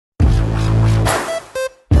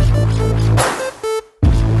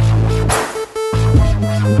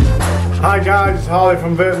Hi guys, it's Harley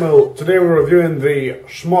from Vape. Today we're reviewing the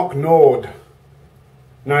Smok Nord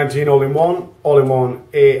 19 all-in-one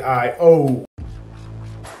AIO.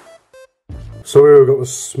 So here we've got the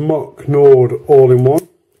Smok Nord all-in-one.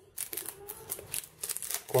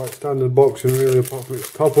 Quite standard boxing really, apart from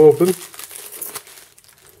its top open.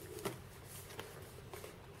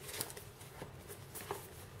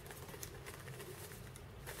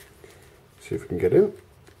 See if we can get in.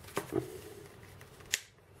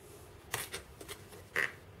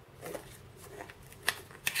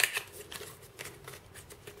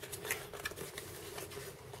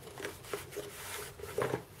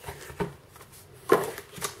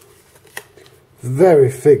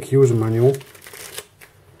 Very thick user manual.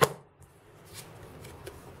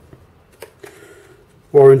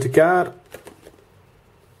 Warranty card.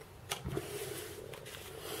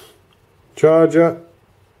 Charger.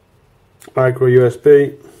 Micro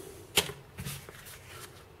USB.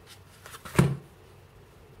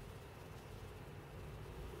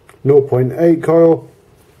 .8 coil.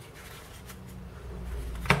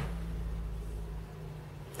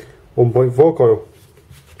 1.4 coil.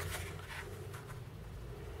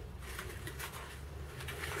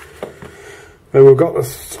 And we've got the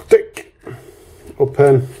stick or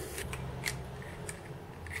pen.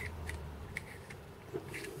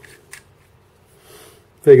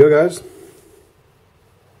 There you go, guys.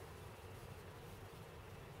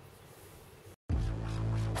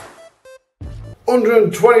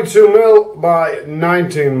 $122ml by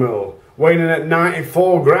 19ml, weighing in at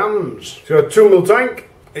 94 grams. So a 2ml tank,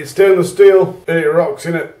 it's stainless steel, and it rocks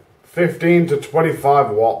in at 15 to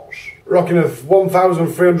 25 watts. Rocking a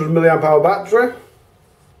 1300 milliamp hour battery.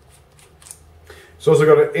 It's also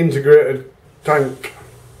got an integrated tank.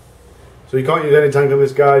 So you can't use any tank on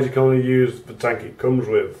this, guys, you can only use the tank it comes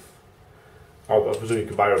with. Although I presume you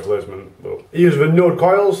can buy a replacement. But it uses the Node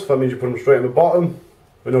coils, that means you put them straight in the bottom.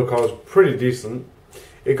 The Node coil is pretty decent.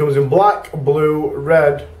 It comes in black, blue,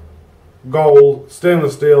 red, gold,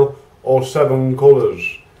 stainless steel, or 7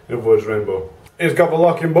 colours. In other words, rainbow. It's got the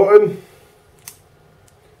locking button,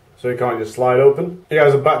 so you can't just slide open. It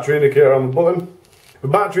has a battery indicator on the button. The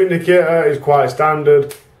battery indicator is quite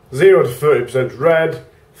standard. 0 to 30% red,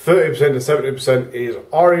 30% to 70% is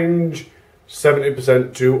orange,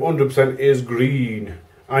 70% to 100% is green.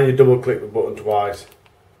 And you double click the button twice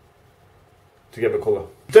to get the colour.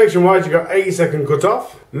 Protection wise, you got 80-second cut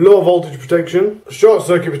off, low voltage protection, short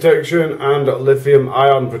circuit protection, and lithium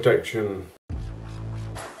ion protection.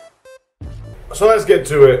 So let's get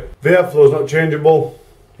to it. The airflow is not changeable.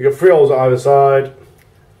 You got 3 holes at either side.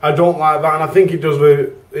 I don't like that, and I think it does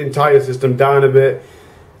the entire system down a bit.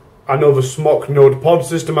 I know the Smok Nord pod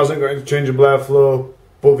system hasn't got interchangeable airflow,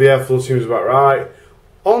 but the airflow seems about right.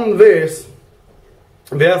 On this,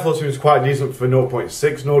 the airflow seems quite decent for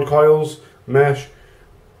 0.6 Node coils mesh,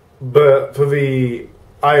 but for the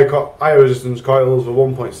AIO resistance coils, the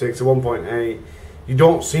 1.6 to 1.8, you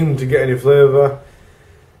don't seem to get any flavour.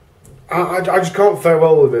 I just can't fare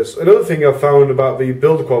well with this. Another thing I've found about the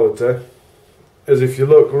build quality is if you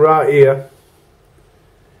look right here,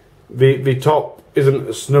 the top isn't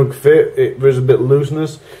a snug fit, there's a bit of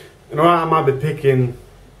looseness. And I might be picking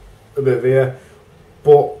a bit here,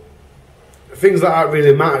 but things like that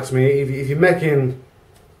really matter to me. If you're making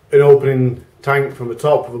an opening tank from the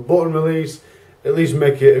top with a button release, at least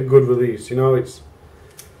make it a good release, you know. It's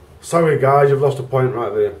sorry guys, you've lost a point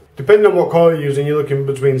right there. Depending on what coil you're using, you're looking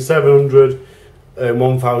between 700 and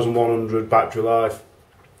 1100 battery life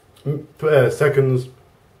seconds,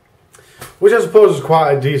 which I suppose is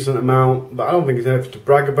quite a decent amount, but I don't think it's anything to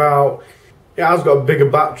brag about. It has got a bigger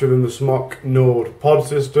battery than the Smok Nord pod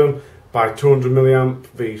system by 200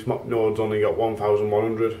 milliamp. The Smok Nord's only got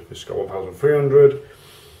 1100, it's got 1300.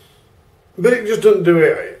 But it just doesn't do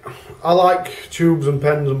it. I like tubes and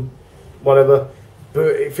pens and whatever, but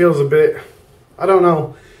it feels a bit, I don't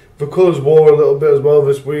know, the colours wore a little bit as well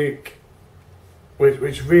this week,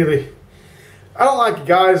 which really, I don't like it,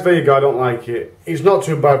 guys. There you go, I don't like it. It's not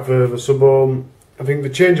too bad for the sub-ohm. I think the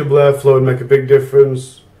changeable airflow would make a big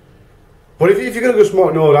difference. But if you're going to go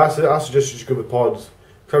Smok Nord, I suggest you just go with pods,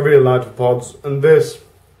 because I really like the pods. And this,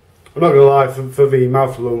 I'm not going to lie, for the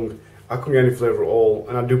mouth lung, I couldn't get any flavour at all,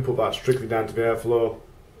 and I do put that strictly down to the airflow.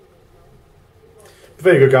 But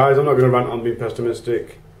there you go, guys, I'm not going to rant on being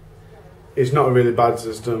pessimistic. It's not a really bad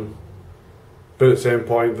system, but at the same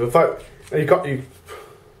point, the fact I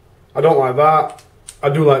don't like that. I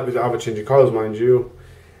do like the have a change of coils, mind you.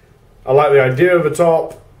 I like the idea of the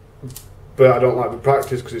top, but I don't like the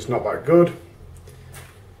practice because it's not that good.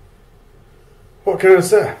 What can I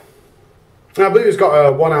say? I believe it's got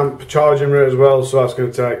a 1 amp charging rate as well, so that's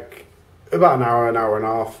going to take about an hour and a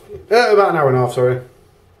half. About an hour and a half, sorry.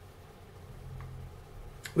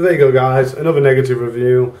 But there you go, guys. Another negative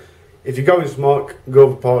review. If you're going Smok,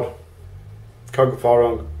 go for pod. Can't go far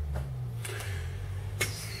wrong.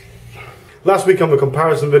 Last week on the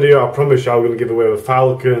comparison video, I promised you I was going to give away the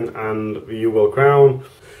Falcon and the UL Crown.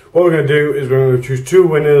 What we're going to do is we're going to choose two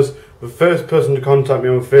winners. The first person to contact me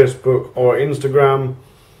on Facebook or Instagram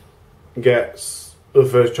gets the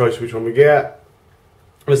first choice which one we get.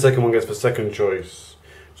 The second one gets the second choice.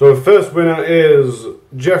 So the first winner is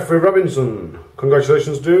Jeffrey Robinson.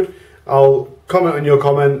 Congratulations, dude. I'll comment on your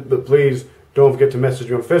comment, but please don't forget to message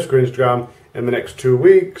me on Facebook or Instagram in the next 2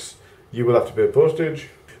 weeks. You will have to pay postage.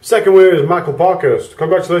 Second winner is Michael Parkhurst.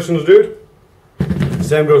 Congratulations, dude.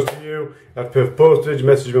 Same goes to you. You have to pay for postage.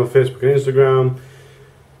 Message me on Facebook and Instagram.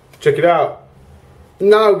 Check it out.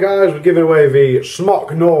 Now, guys, we're giving away the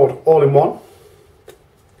Smok Nord all-in-one.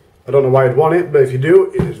 I don't know why you'd want it, but if you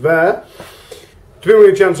do, it is there. To be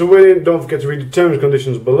with a chance of winning, don't forget to read the terms and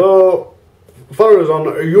conditions below. Follow us on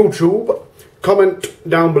YouTube. Comment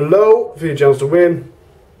down below for your chance to win.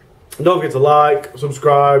 Don't forget to like,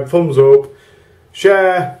 subscribe, thumbs up,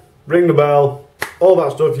 share, ring the bell, all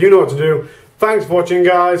that stuff. You know what to do. Thanks for watching,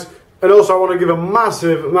 guys. And also I want to give a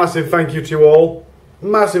massive thank you to you all.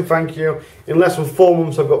 Massive thank you. In less than 4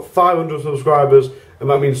 months I've got 500 subscribers, and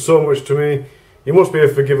that means so much to me. You must be here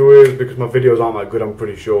for giveaways because my videos aren't that good, I'm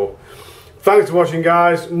pretty sure. Thanks for watching,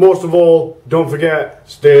 guys. Most of all, don't forget,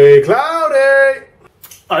 stay cloudy.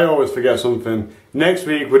 I always forget something. Next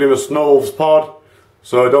week we're doing a Snow Wolves pod,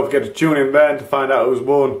 so don't forget to tune in then to find out who's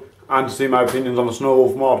won and to see my opinions on the Snow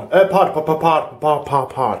Wolf mod.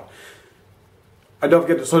 Pod. And don't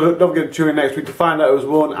forget to tune in next week to find out who's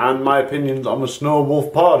won and my opinions on the Snow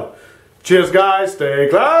Wolf pod. Cheers, guys. Stay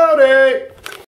cloudy.